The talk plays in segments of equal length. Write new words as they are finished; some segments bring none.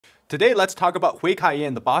Today, let's talk about Hui Ka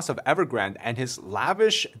Yan, the boss of Evergrande, and his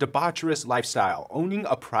lavish, debaucherous lifestyle, owning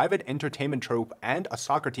a private entertainment troupe and a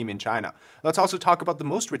soccer team in China. Let's also talk about the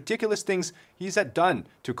most ridiculous things he's had done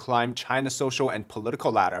to climb China's social and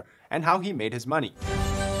political ladder, and how he made his money.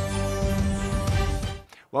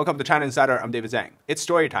 Welcome to China Insider, I'm David Zhang. It's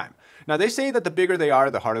story time. Now, they say that the bigger they are,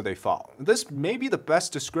 the harder they fall. This may be the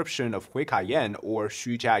best description of Hui Ka Yan, or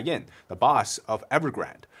Xu Jiayin, the boss of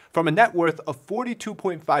Evergrande. From a net worth of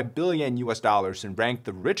 $42.5 billion and ranked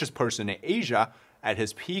the richest person in Asia at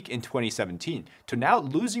his peak in 2017, to now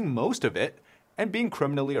losing most of it and being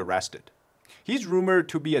criminally arrested. He's rumored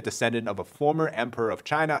to be a descendant of a former emperor of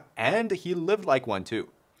China, and he lived like one too.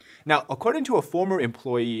 Now, according to a former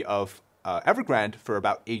employee of Evergrande for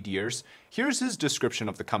about 8 years, here's his description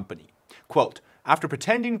of the company. Quote, "After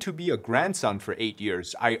pretending to be a grandson for 8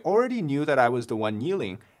 years, I already knew that I was the one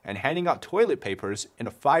kneeling and handing out toilet papers in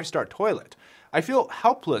a 5-star toilet. I feel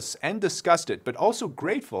helpless and disgusted, but also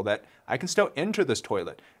grateful that I can still enter this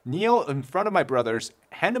toilet, kneel in front of my brothers,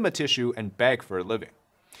 hand them a tissue, and beg for a living.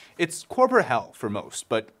 It's corporate hell for most,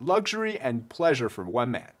 but luxury and pleasure for one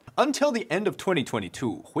man." Until the end of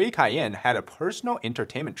 2022, Hui Ka Yan had a personal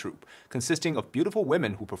entertainment troupe consisting of beautiful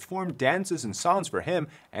women who performed dances and songs for him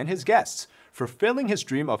and his guests, fulfilling his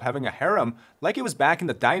dream of having a harem like it was back in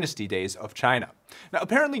the dynasty days of China. Now,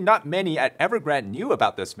 apparently not many at Evergrande knew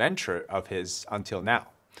about this venture of his until now.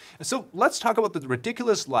 So let's talk about the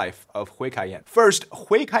ridiculous life of Hui Ka Yan. First,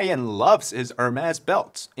 Hui Ka Yan loves his Hermes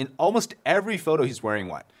belts. In almost every photo, he's wearing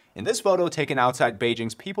one. In this photo taken outside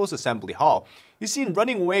Beijing's People's Assembly Hall, he's seen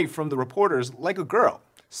running away from the reporters like a girl.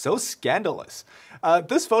 So scandalous.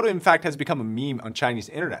 This photo, in fact, has become a meme on Chinese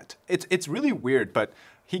internet. It's really weird, but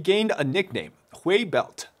he gained a nickname, Hui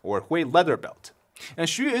Belt, or Hui Leather Belt. And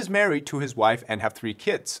Xu is married to his wife and have 3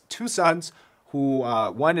 kids, 2 sons, who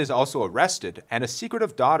one is also arrested, and a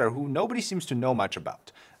secretive daughter who nobody seems to know much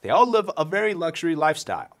about. They all live a very luxury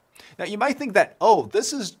lifestyle. Now, you might think that, oh,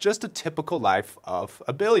 this is just a typical life of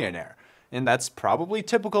a billionaire, and that's probably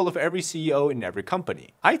typical of every CEO in every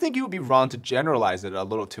company. I think you would be wrong to generalize it a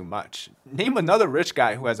little too much. Name another rich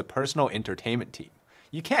guy who has a personal entertainment team.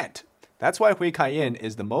 You can't. That's why Hui Ka Yan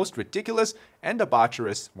is the most ridiculous and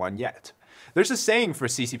debaucherous one yet. There's a saying for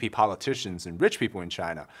CCP politicians and rich people in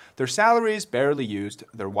China: their salaries barely used,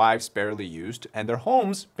 their wives barely used, and their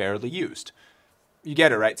homes barely used. You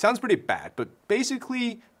get it, right? Sounds pretty bad, but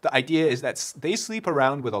basically the idea is that they sleep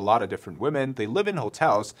around with a lot of different women, they live in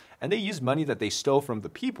hotels, and they use money that they stole from the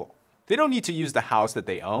people. They don't need to use the house that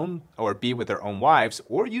they own, or be with their own wives,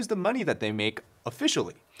 or use the money that they make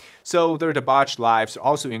officially. So their debauched lives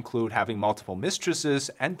also include having multiple mistresses,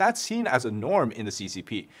 and that's seen as a norm in the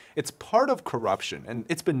CCP. It's part of corruption, and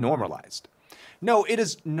it's been normalized. No, it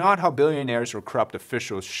is not how billionaires or corrupt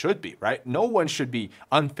officials should be, right? No one should be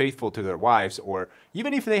unfaithful to their wives, or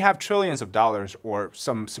even if they have trillions of dollars or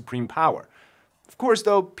some supreme power. Of course,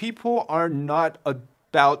 though, people are not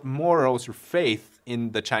about morals or faith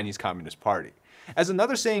in the Chinese Communist Party. As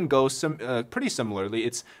another saying goes pretty similarly,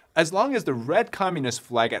 it's as long as the red communist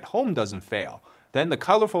flag at home doesn't fail, then the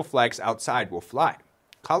colorful flags outside will fly.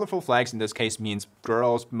 Colorful flags in this case means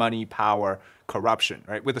girls, money, power, corruption,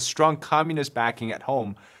 right? With a strong communist backing at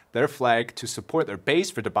home, their flag to support their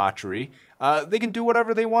base for debauchery, they can do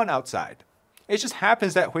whatever they want outside. It just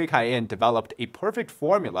happens that Hui Ka Yan developed a perfect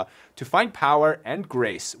formula to find power and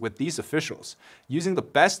grace with these officials, using the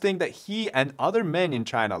best thing that he and other men in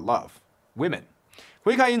China love: women.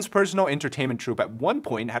 Hui Ka Yan's personal entertainment troupe at one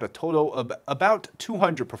point had a total of about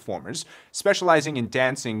 200 performers, specializing in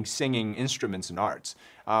dancing, singing, instruments, and arts.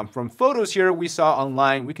 From photos here we saw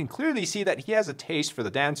online, we can clearly see that he has a taste for the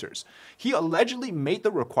dancers. He allegedly made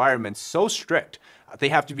the requirements so strict. They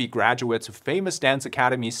have to be graduates of famous dance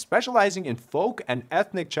academies specializing in folk and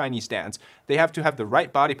ethnic Chinese dance. They have to have the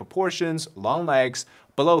right body proportions, long legs,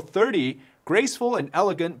 below 30, graceful and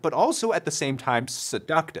elegant, but also at the same time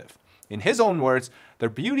seductive. In his own words, their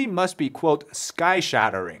beauty must be, quote,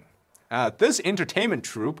 sky-shattering. This entertainment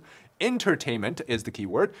troupe, entertainment is the key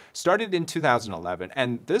word, started in 2011.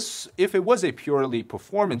 And this, if it was a purely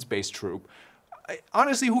performance-based troupe,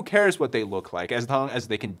 honestly, who cares what they look like as long as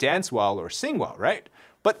they can dance well or sing well, right?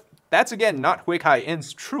 But that's, again, not Hui Ka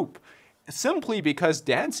Yan's troupe, simply because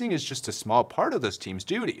dancing is just a small part of this team's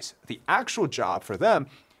duties. The actual job for them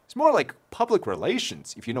is more like public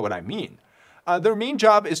relations, if you know what I mean. Their main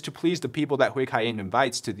job is to please the people that Hui Ka Yan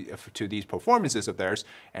invites to these performances of theirs,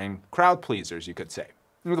 and crowd pleasers, you could say.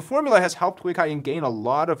 The formula has helped Hui Ka Yan gain a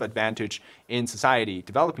lot of advantage in society,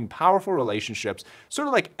 developing powerful relationships, sort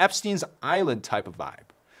of like Epstein's Island type of vibe.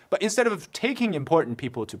 But instead of taking important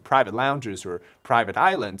people to private lounges or private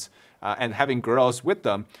islands, and having girls with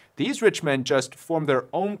them, these rich men just form their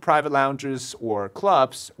own private lounges or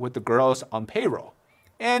clubs with the girls on payroll.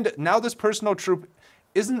 And now this personal troupe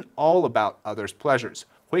isn't all about others' pleasures.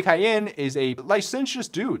 Hui Ka Yan is a licentious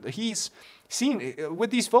dude. He's seen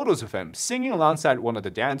with these photos of him singing alongside one of the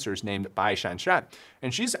dancers named Bai Shanshan,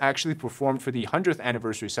 and she's actually performed for the 100th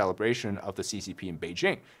anniversary celebration of the CCP in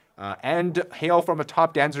Beijing, and hail from a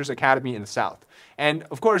top dancers academy in the south. And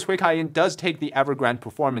of course, Hui Ka Yan does take the Evergrande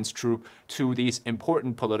performance troupe to these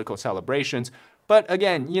important political celebrations, but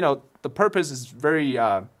again, the purpose is very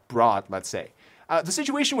broad, let's say. The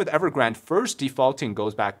situation with Evergrande first defaulting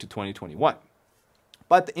goes back to 2021.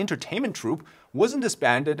 But the entertainment troupe wasn't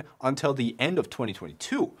disbanded until the end of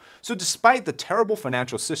 2022. So despite the terrible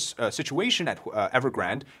financial situation at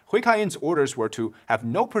Evergrande, Hui Ka Yan's orders were to have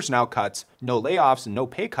no personnel cuts, no layoffs, and no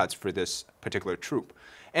pay cuts for this particular troupe.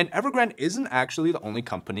 And Evergrande isn't actually the only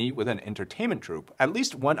company with an entertainment troupe. At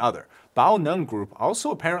least one other, Bao Neng Group,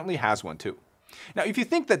 also apparently has one too. Now, if you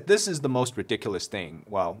think that this is the most ridiculous thing,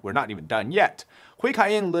 well, we're not even done yet. Hui Ka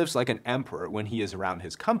Yan lives like an emperor when he is around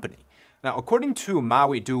his company. Now, according to Ma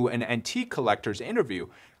Weidu, an antique collector's interview,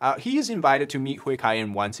 he is invited to meet Hui Ka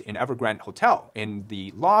Yan once in Evergrande Hotel in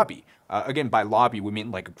the lobby. Again, by lobby, we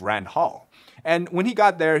mean like a grand hall. And when he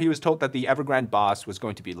got there, he was told that the Evergrande boss was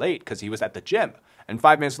going to be late because he was at the gym. And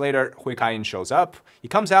 5 minutes later, Hui Ka Yan shows up. He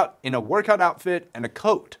comes out in a workout outfit and a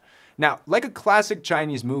coat. Now, like a classic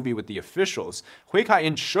Chinese movie with the officials, Hui Ka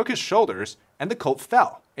Yan shook his shoulders and the coat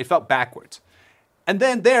fell. It fell backwards. And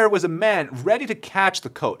then there was a man ready to catch the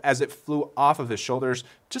coat as it flew off of his shoulders,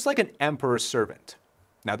 just like an emperor's servant.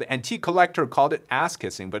 Now, the antique collector called it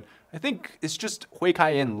ass-kissing, but I think it's just Hui Ka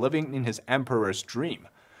Yan living in his emperor's dream.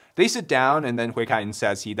 They sit down, and then Hui Ka Yan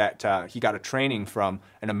says he got a training from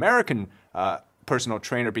an American personal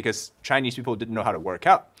trainer because Chinese people didn't know how to work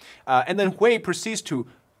out. And then Hui proceeds to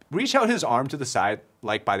reach out his arm to the side,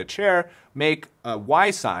 like by the chair, make a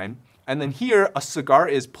Y sign, and then here a cigar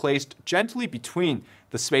is placed gently between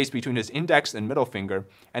the space between his index and middle finger,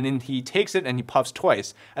 and then he takes it and he puffs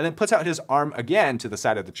twice, and then puts out his arm again to the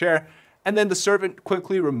side of the chair, and then the servant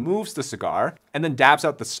quickly removes the cigar, and then dabs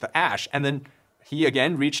out the ash, and then he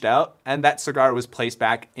again reached out, and that cigar was placed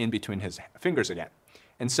back in between his fingers again.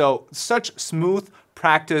 And so such smooth,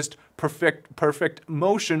 practiced, perfect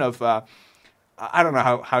motion of, I don't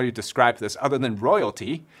know how you describe this other than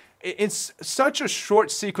royalty. It's such a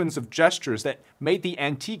short sequence of gestures that made the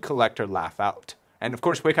antique collector laugh out. And of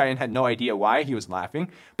course, Hui Ka Yan had no idea why he was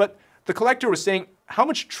laughing, but the collector was saying, how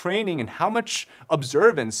much training and how much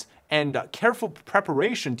observance and careful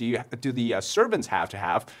preparation do the servants have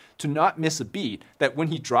to not miss a beat, that when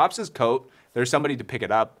he drops his coat, there's somebody to pick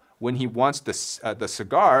it up. When he wants the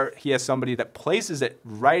cigar, he has somebody that places it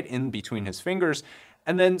right in between his fingers.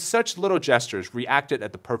 And then such little gestures reacted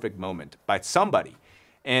at the perfect moment by somebody.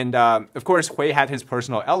 And of course, Hui had his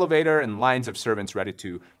personal elevator and lines of servants ready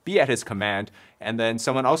to be at his command. And then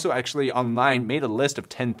someone also actually online made a list of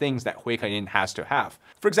 10 things that Hui Ka Yan has to have.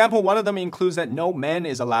 For example, one of them includes that no men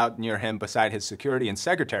is allowed near him beside his security and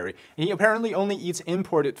secretary. He apparently only eats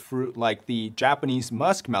imported fruit like the Japanese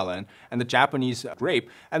muskmelon and the Japanese grape.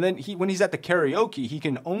 And then when he's at the karaoke, he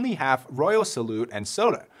can only have royal salute and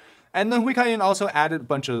soda. And then Hui Ka Yan also added a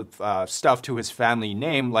bunch of stuff to his family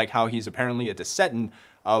name, like how he's apparently a descendant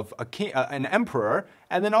of an emperor,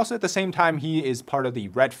 and then also at the same time he is part of the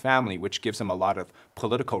Red family, which gives him a lot of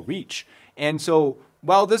political reach. And so,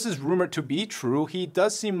 while this is rumored to be true, he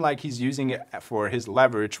does seem like he's using it for his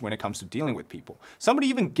leverage when it comes to dealing with people. Somebody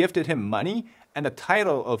even gifted him money and the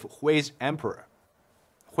title of Hui's emperor.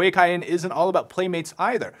 Hui Ka Yan isn't all about playmates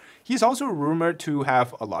either. He's also rumored to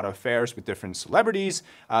have a lot of affairs with different celebrities,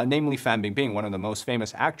 namely Fan Bingbing, one of the most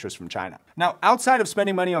famous actors from China. Now, outside of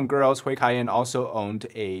spending money on girls, Hui Ka Yan also owned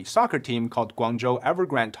a soccer team called Guangzhou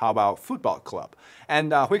Evergrande Taobao Football Club.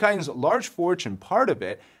 And Hui Ka Yan's large fortune, part of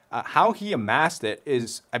it, how he amassed it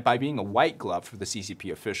is by being a white glove for the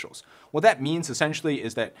CCP officials. What that means essentially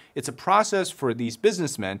is that it's a process for these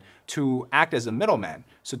businessmen to act as a middleman.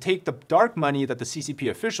 So take the dark money that the CCP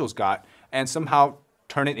officials got and somehow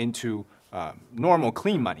turn it into normal,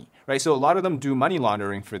 clean money, right? So a lot of them do money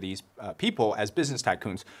laundering for these people as business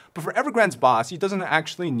tycoons. But for Evergrande's boss, he doesn't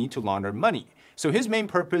actually need to launder money. So his main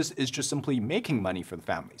purpose is just simply making money for the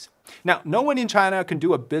families. Now, no one in China can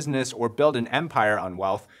do a business or build an empire on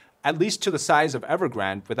wealth, at least to the size of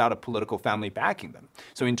Evergrande, without a political family backing them.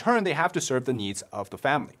 So in turn, they have to serve the needs of the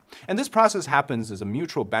family. And this process happens as a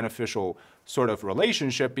mutual beneficial sort of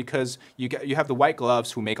relationship because you have the white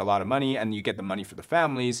gloves who make a lot of money and you get the money for the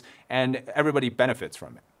families and everybody benefits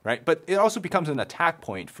from it, right? But it also becomes an attack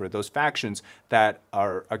point for those factions that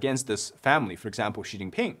are against this family, for example, Xi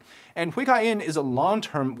Jinping. And Hui Ka Yan is a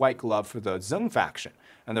long-term white glove for the Zhang faction.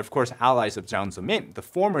 And they're, of course, allies of Jiang Zemin, the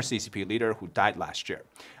former CCP leader who died last year.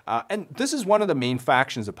 And this is one of the main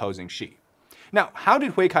factions opposing Xi. Now, how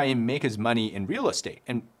did Hui Ka Yan make his money in real estate,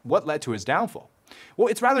 and what led to his downfall? Well,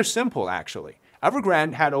 it's rather simple, actually.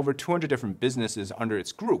 Evergrande had over 200 different businesses under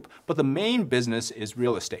its group, but the main business is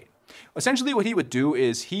real estate. Essentially, what he would do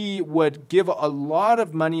is he would give a lot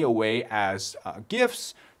of money away as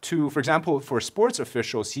gifts to, for example, for sports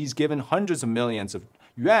officials, he's given hundreds of millions of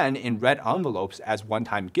yuan in red envelopes as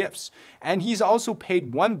one-time gifts. And he's also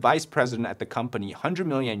paid one vice president at the company 100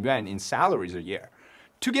 million yuan in salaries a year.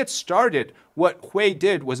 To get started, what Hui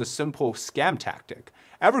did was a simple scam tactic.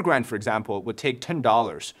 Evergrande, for example, would take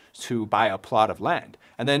 $10 to buy a plot of land.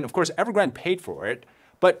 And then, of course, Evergrande paid for it.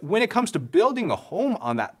 But when it comes to building a home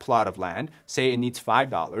on that plot of land, say it needs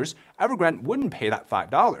 $5, Evergrande wouldn't pay that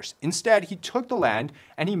 $5. Instead, he took the land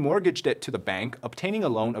and he mortgaged it to the bank, obtaining a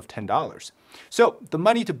loan of $10. So the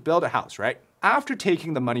money to build a house, right? After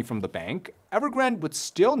taking the money from the bank, Evergrande would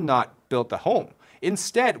still not build the home.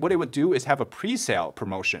 Instead, what it would do is have a pre-sale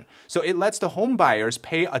promotion. So it lets the home buyers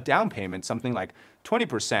pay a down payment, something like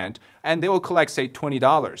 20%, and they will collect, say,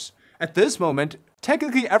 $20. At this moment,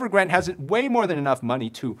 technically, Evergrande has way more than enough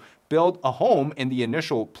money to build a home in the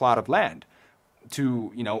initial plot of land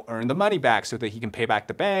to, earn the money back so that he can pay back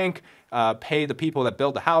the bank, pay the people that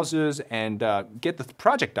build the houses, and get the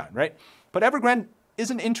project done, right? But Evergrande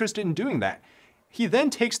isn't interested in doing that. He then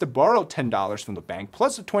takes the borrowed $10 from the bank,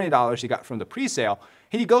 plus the $20 he got from the pre-sale,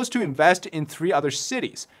 and he goes to invest in 3 other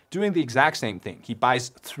cities, doing the exact same thing. He buys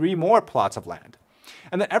 3 more plots of land.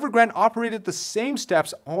 And then Evergrande operated the same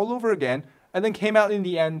steps all over again, and then came out in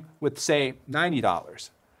the end with, say, $90.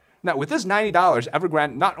 Now, with this $90,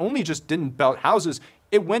 Evergrande not only just didn't build houses,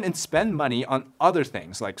 it went and spent money on other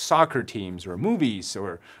things like soccer teams or movies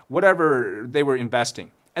or whatever they were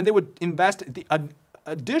investing. And they would invest the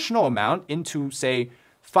additional amount into, say,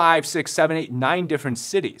 5, 6, 7, 8, 9 different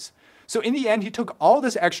cities. So in the end, he took all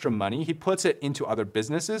this extra money, he puts it into other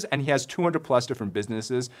businesses, and he has 200 plus different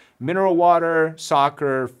businesses, mineral water,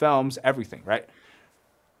 soccer, films, everything, right?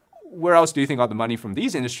 Where else do you think all the money from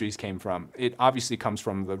these industries came from? It obviously comes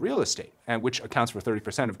from the real estate, and which accounts for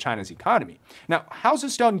 30% of China's economy. Now,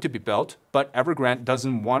 houses still need to be built, but Evergrande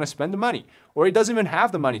doesn't want to spend the money, or he doesn't even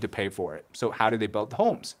have the money to pay for it. So how do they build the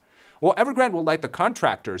homes? Well, Evergrande will let the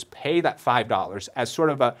contractors pay that $5 as sort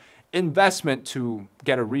of an investment to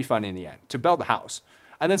get a refund in the end, to build the house.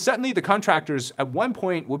 And then suddenly the contractors at one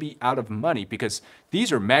point will be out of money because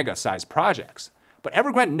these are mega-sized projects. But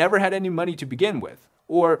Evergrande never had any money to begin with.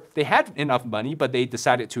 Or they had enough money, but they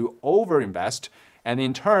decided to overinvest. And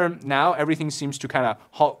in turn, now everything seems to kind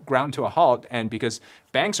of ground to a halt. And because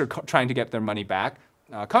banks are trying to get their money back,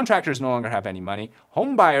 contractors no longer have any money.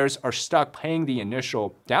 Home buyers are stuck paying the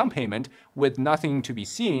initial down payment with nothing to be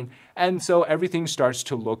seen. And so everything starts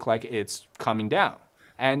to look like it's coming down.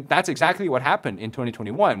 And that's exactly what happened in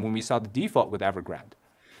 2021 when we saw the default with Evergrande.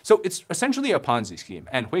 So it's essentially a Ponzi scheme.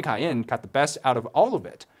 And Hui Ka Yan got the best out of all of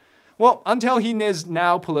it. Well, until he is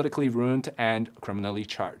now politically ruined and criminally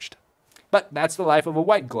charged. But that's the life of a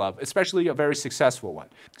white glove, especially a very successful one.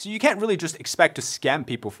 So you can't really just expect to scam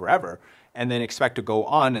people forever and then expect to go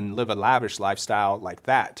on and live a lavish lifestyle like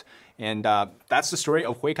that. And that's the story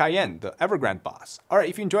of Hui Ka Yan, the Evergrande boss. All right,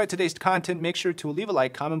 if you enjoyed today's content, make sure to leave a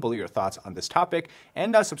like, comment below your thoughts on this topic,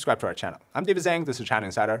 and subscribe to our channel. I'm David Zhang, this is China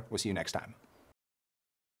Insider. We'll see you next time.